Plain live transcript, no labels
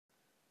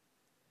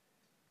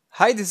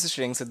Hi, this is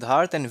Sriyank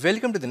Siddhartha and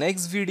welcome to the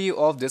next video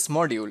of this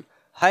module,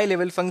 High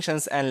Level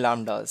Functions and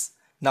Lambdas.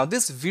 Now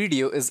this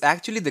video is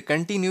actually the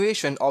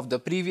continuation of the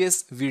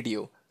previous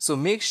video. So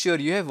make sure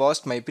you have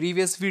watched my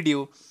previous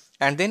video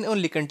and then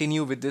only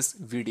continue with this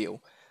video.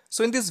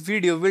 So in this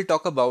video we'll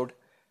talk about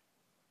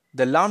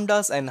the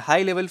lambdas and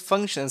high level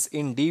functions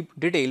in deep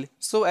detail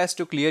so as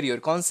to clear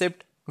your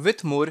concept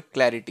with more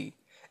clarity.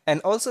 And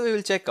also we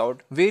will check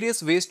out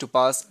various ways to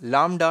pass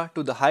lambda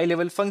to the high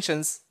level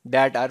functions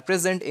that are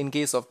present in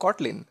case of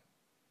Kotlin.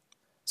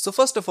 So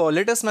first of all,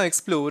 let us now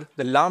explore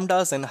the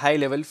lambdas and high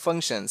level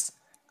functions.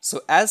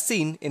 So as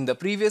seen in the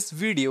previous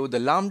video, the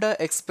lambda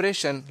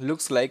expression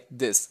looks like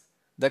this.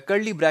 The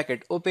curly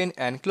bracket open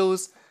and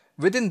close.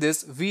 Within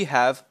this we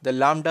have the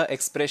lambda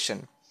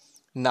expression.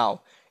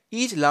 Now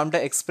each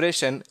lambda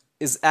expression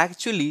is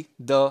actually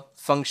the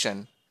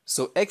function.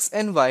 So x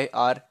and y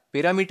are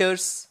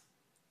parameters,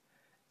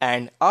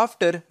 and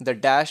after the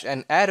dash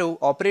and arrow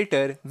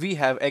operator we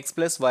have x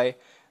plus y,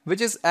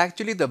 which is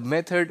actually the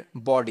method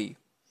body.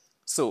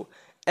 So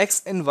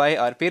x and y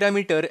are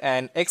parameter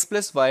and x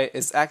plus y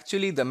is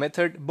actually the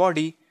method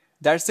body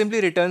that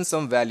simply returns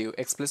some value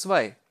x plus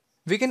y.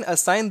 We can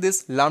assign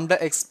this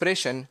lambda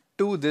expression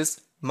to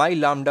this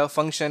myLambda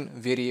function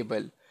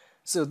variable.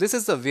 So this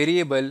is the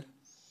variable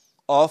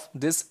of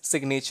this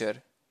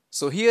signature.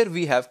 So here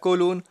we have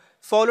colon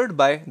followed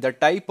by the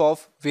type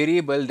of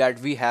variable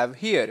that we have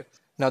here.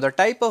 Now the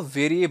type of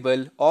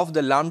variable of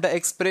the lambda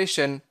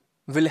expression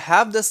will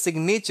have the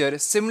signature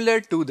similar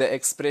to the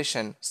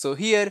expression. So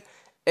here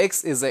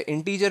x is an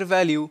integer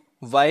value,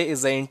 y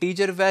is an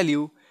integer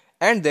value,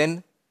 and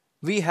then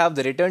we have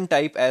the return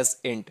type as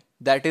int.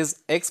 That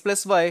is x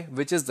plus y,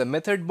 which is the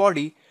method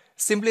body,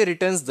 simply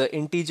returns the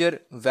integer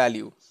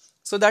value.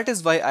 So that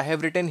is why I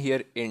have written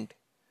here int.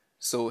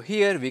 So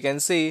here we can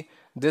say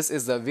this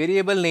is the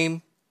variable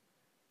name,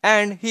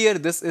 and here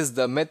this is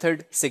the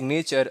method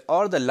signature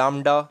or the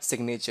lambda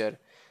signature.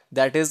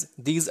 That is,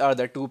 these are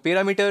the two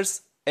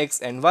parameters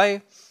x and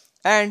y,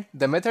 and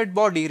the method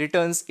body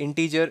returns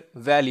integer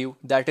value,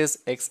 that is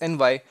x and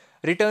y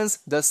returns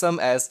the sum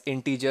as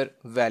integer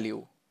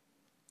value.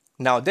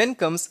 Now then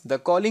comes the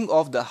calling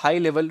of the high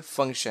level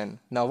function.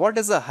 Now what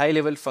is a high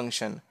level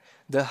function?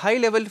 The high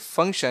level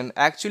function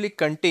actually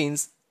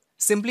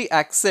simply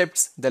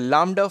accepts the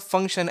lambda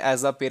function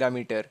as a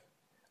parameter,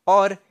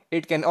 or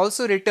it can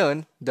also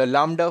return the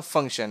lambda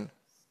function.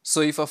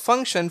 So if a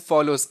function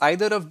follows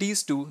either of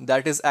these two,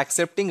 that is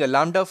accepting a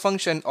lambda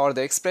function or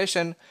the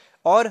expression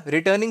or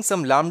returning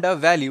some lambda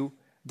value,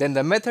 then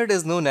the method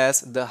is known as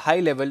the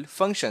high level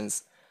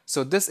functions.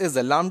 So this is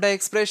the lambda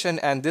expression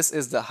and this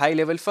is the high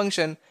level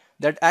function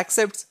that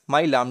accepts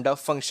my lambda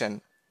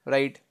function,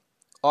 right?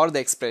 Or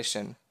the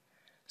expression.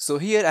 So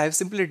here I have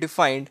simply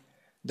defined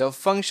the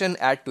function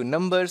add to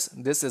numbers.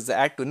 This is the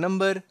add to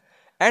number,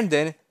 and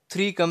then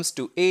 3 comes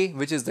to a,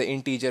 which is the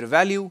integer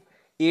value,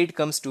 8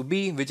 comes to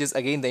b, which is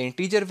again the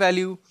integer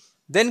value,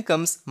 then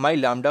comes my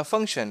lambda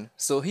function.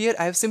 So here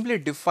I have simply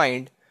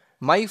defined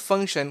my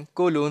function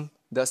colon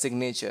the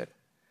signature.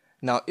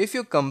 Now if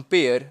you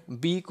compare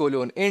b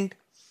colon int,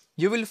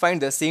 you will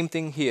find the same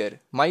thing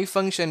here, my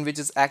function, which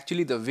is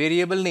actually the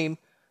variable name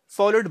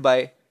followed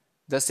by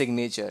the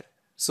signature.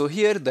 So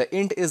here the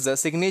int is the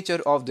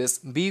signature of this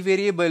b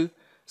variable.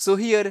 So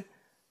here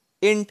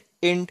int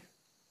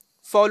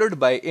followed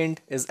by int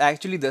is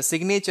actually the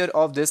signature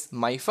of this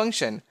my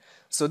function.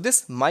 So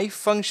this my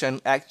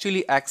function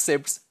actually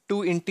accepts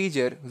two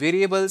integer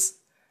variables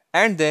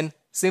and then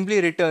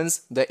simply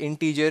returns the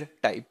integer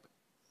type.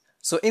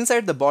 So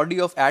inside the body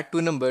of add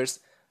two numbers,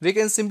 we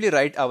can simply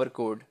write our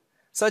code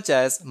such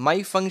as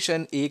my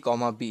function a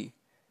comma b.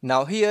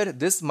 Now here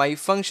this my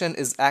function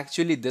is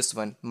actually this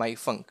one, my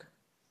func,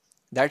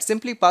 that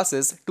simply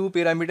passes two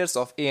parameters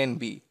of a and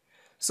b.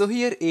 So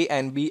here a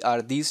and b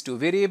are these two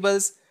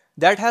variables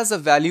that has a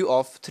value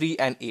of 3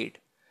 and 8.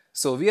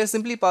 So we are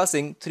simply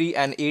passing 3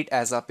 and 8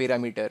 as a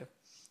parameter.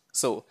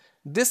 So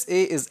this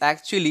a is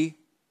actually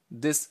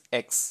this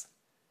x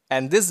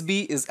and this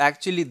b is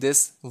actually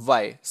this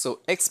y.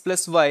 So x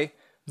plus y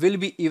will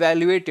be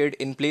evaluated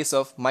in place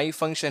of my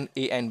function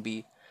a and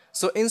b.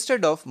 So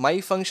instead of my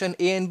function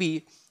a and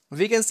b,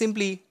 we can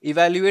simply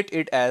evaluate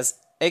it as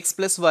x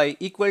plus y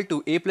equal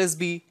to a plus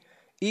b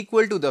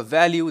equal to the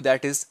value,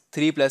 that is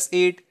 3 plus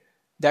 8,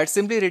 that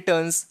simply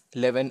returns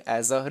 11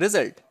 as a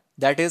result.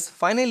 That is,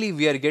 finally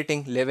we are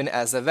getting 11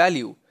 as a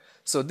value.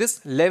 So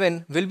this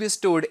 11 will be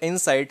stored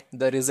inside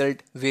the result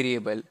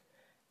variable.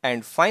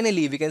 And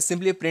finally we can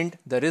simply print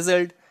the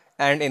result,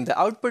 and in the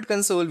output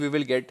console we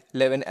will get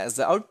 11 as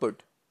the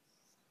output.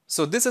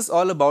 So this is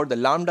all about the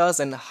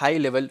lambdas and high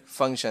level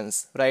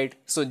functions, right?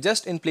 So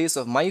just in place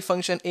of my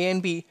function a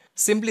and b,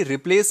 simply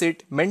replace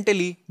it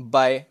mentally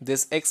by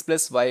this x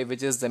plus y,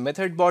 which is the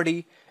method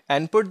body,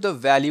 and put the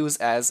values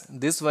as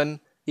this one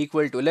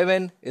equal to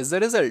 11 is the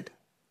result.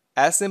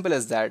 As simple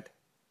as that.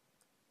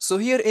 So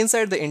here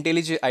inside the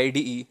IntelliJ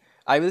IDE,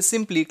 I will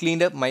simply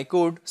clean up my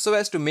code so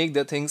as to make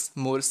the things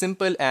more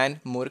simple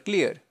and more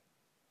clear.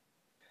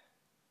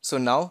 So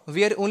now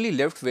we are only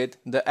left with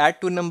the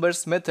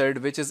addToNumbers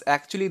method, which is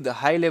actually the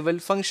high level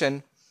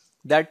function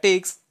that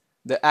takes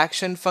the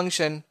action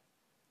function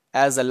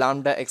as a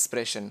lambda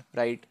expression,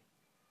 right?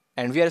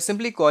 And we are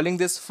simply calling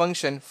this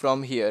function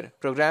from here,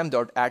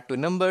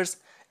 program.addToNumbers,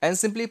 and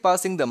simply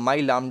passing the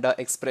myLambda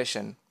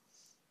expression,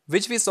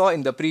 which we saw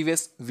in the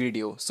previous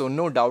video, so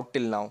no doubt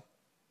till now.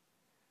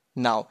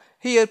 Now,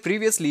 here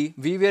previously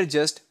we were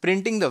just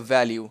printing the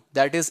value,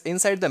 that is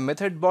inside the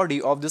method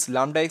body of this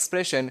lambda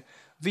expression,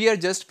 we are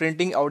just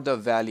printing out the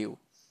value.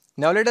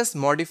 Now let us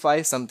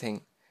modify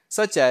something,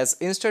 such as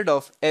instead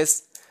of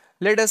s,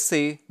 let us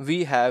say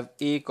we have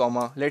a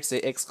comma, let's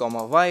say x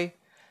comma y,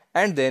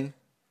 and then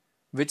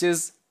which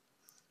is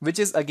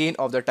again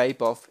of the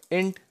type of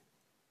int,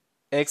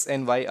 x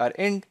and y are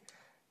int,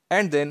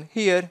 and then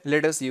here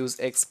let us use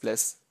x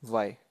plus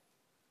y,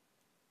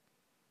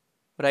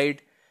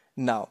 right?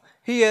 Now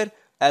here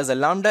as a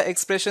lambda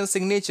expression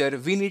signature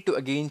we need to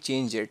again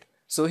change it.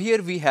 So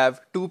here we have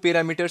two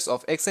parameters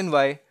of x and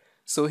y,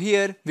 so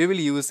here we will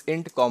use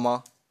int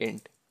comma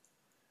int,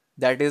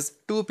 that is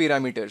two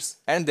parameters,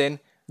 and then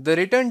the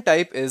return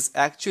type is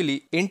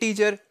actually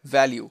integer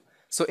value.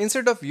 So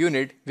instead of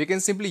unit we can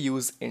simply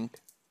use int,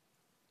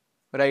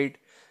 right?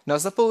 Now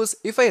suppose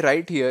if I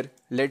write here,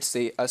 let's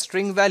say a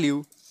string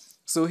value,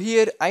 so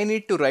here I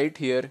need to write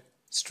here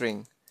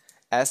string,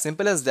 as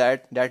simple as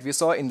that we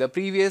saw in the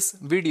previous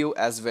video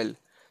as well.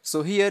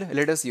 So here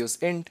let us use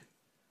int,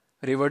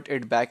 revert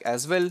it back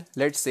as well,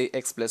 let's say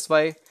x plus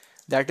y,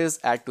 that is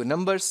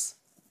addToNumbers.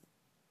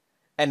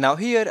 And now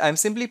here I am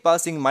simply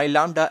passing my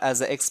lambda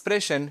as an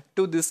expression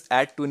to this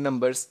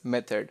addToNumbers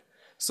method.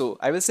 So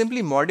I will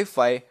simply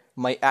modify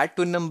my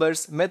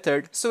addToNumbers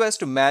method so as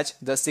to match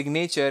the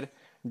signature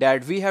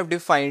that we have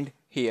defined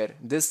here,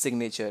 this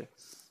signature.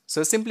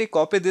 So simply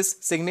copy this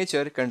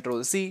signature,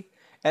 Ctrl C,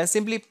 and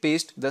simply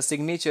paste the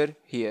signature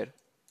here.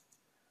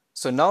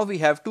 So now we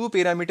have two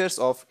parameters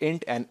of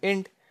int and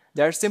int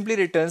that simply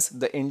returns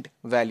the int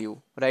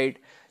value, right?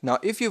 Now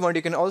if you want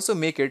you can also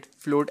make it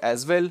float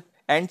as well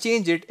and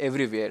change it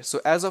everywhere.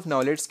 So as of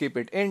now let's keep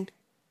it int,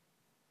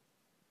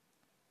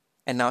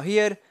 and now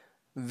here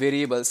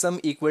variable sum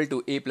equal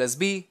to a plus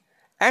b,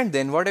 and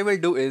then what I will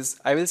do is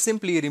I will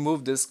simply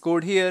remove this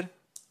code here,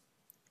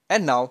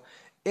 and now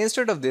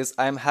instead of this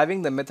I am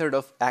having the method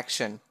of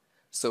action.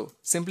 So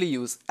simply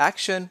use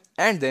action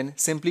and then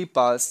simply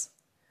pass,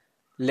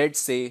 let's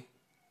say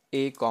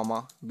a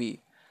comma b.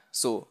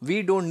 So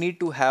we don't need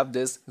to have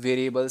this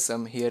variable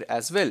sum here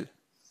as well.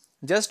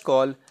 Just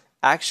call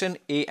action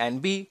a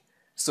and b.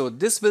 So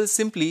this will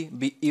simply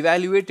be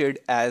evaluated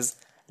as,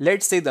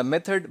 let's say, the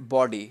method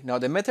body. Now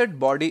the method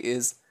body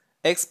is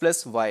x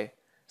plus y.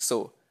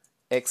 So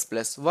x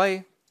plus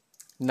y.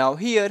 Now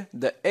here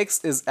the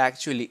x is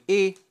actually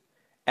a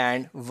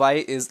and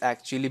y is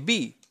actually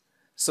b.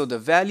 So the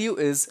value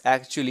is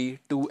actually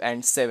 2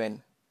 and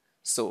 7.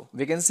 So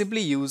we can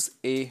simply use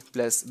a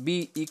plus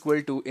b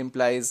equal to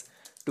implies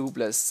 2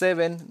 plus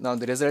 7. Now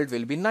the result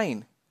will be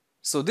 9.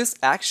 So this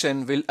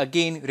action will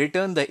again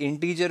return the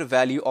integer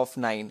value of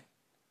 9,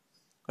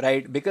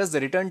 right? Because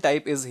the return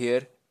type is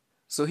here.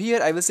 So here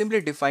I will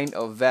simply define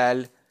a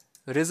val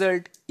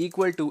result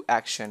equal to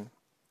action,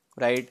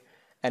 right?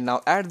 And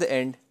now at the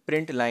end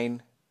print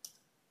line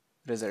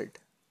result.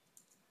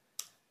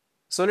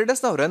 So let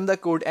us now run the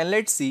code and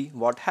let's see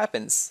what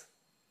happens.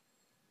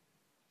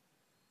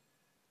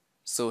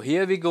 So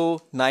here we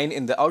go, 9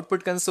 in the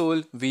output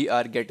console we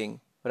are getting,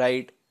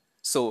 right?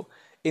 So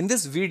in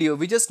this video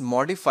we just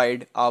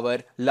modified our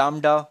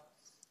lambda,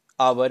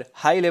 our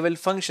high level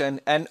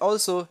function, and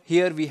also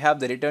here we have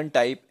the return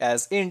type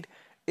as int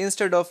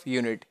instead of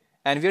unit,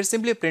 and we are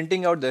simply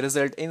printing out the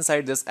result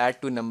inside this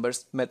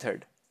addToNumbers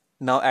method.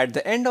 Now at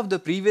the end of the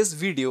previous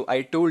video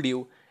I told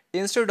you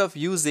instead of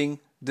using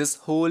this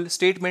whole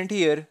statement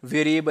here,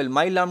 variable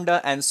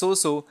myLambda and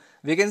so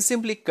we can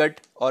simply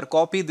cut or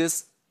copy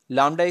this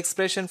lambda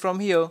expression from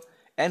here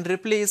and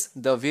replace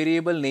the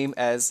variable name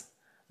as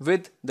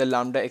with the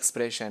lambda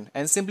expression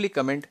and simply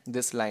comment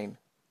this line.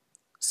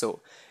 So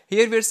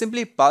here we are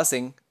simply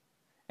passing,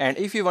 and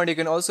if you want you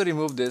can also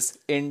remove this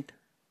int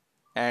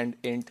and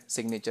int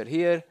signature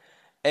here.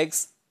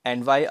 X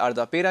and y are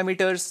the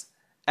parameters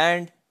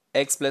and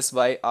x plus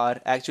y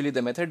are actually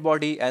the method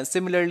body, and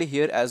similarly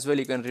here as well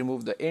you can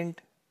remove the int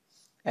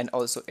and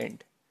also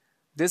int.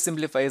 This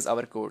simplifies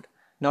our code.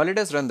 Now let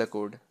us run the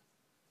code.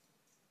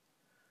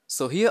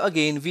 So here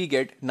again we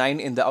get 9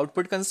 in the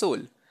output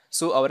console.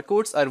 So our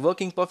codes are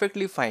working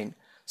perfectly fine.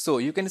 So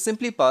you can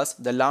simply pass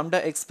the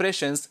lambda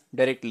expressions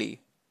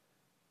directly.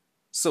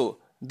 So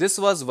this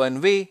was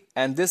one way,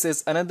 and this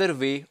is another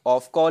way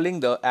of calling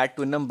the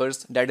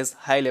addToNumbers, that is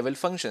high level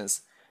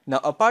functions.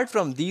 Now apart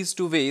from these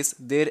two ways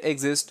there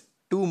exist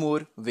two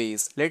more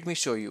ways. Let me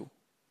show you.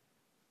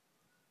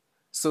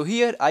 So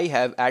here I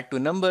have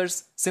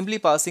addToNumbers, simply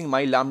passing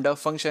my lambda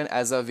function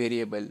as a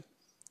variable.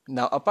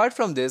 Now apart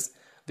from this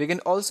we can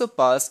also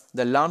pass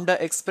the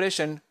lambda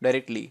expression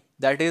directly,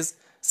 that is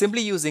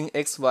simply using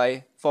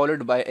xy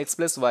followed by x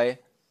plus y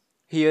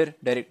here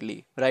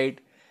directly, right?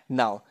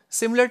 Now,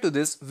 similar to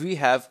this, we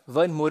have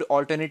one more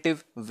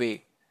alternative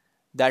way.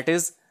 That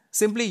is,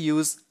 simply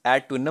use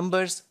add two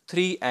numbers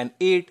 3 and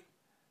 8,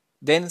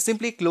 then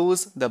simply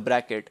close the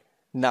bracket.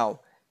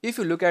 Now, if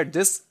you look at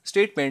this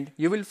statement,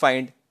 you will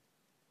find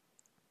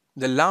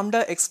the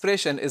lambda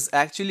expression is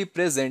actually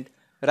present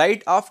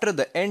right after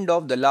the end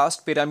of the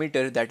last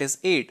parameter, that is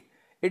 8.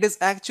 It is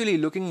actually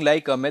looking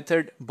like a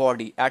method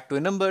body add two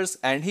numbers,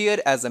 and here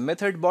as a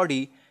method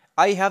body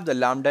I have the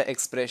lambda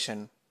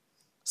expression.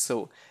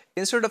 So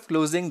instead of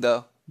closing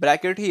the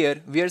bracket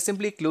here, we are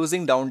simply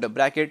closing down the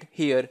bracket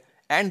here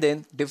and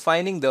then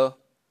defining the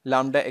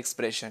lambda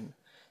expression.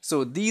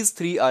 So these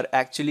three are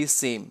actually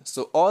same.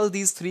 So all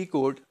these three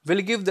code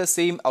will give the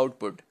same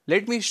output.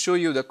 Let me show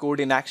you the code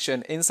in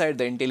action inside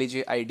the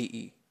IntelliJ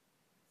IDE.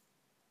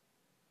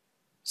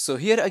 So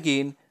here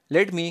again,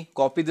 let me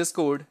copy this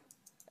code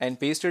and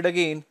paste it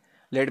again.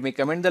 Let me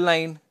comment the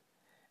line.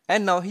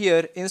 And now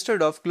here,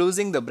 instead of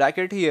closing the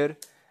bracket here,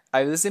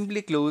 I will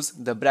simply close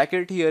the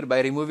bracket here by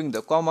removing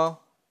the comma.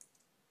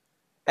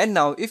 And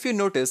now if you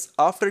notice,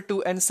 after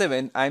 2 and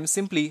 7, I am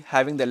simply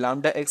having the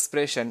lambda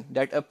expression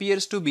that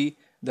appears to be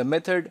the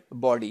method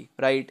body,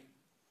 right?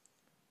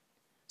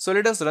 So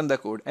let us run the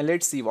code and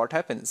let's see what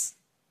happens.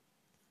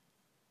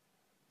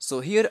 So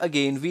here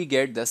again we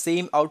get the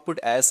same output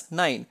as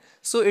 9.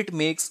 So it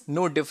makes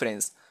no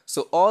difference.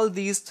 So all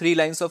these three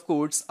lines of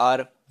codes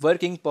are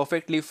working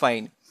perfectly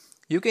fine.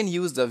 You can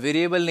use the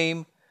variable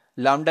name,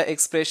 lambda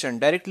expression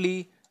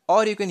directly,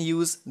 or you can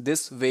use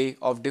this way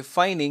of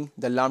defining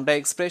the lambda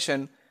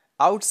expression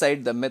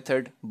outside the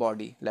method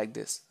body like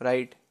this,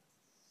 right?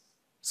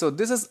 So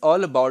this is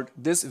all about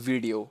this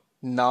video.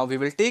 Now we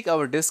will take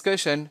our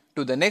discussion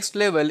to the next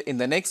level in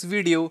the next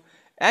video,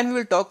 and we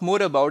will talk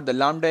more about the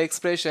lambda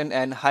expression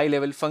and high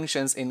level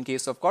functions in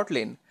case of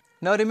Kotlin.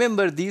 Now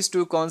remember, these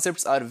two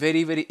concepts are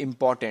very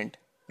important,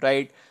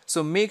 right?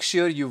 So make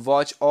sure you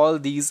watch all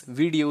these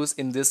videos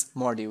in this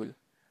module.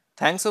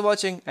 Thanks for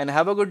watching and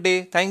have a good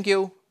day. Thank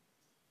you.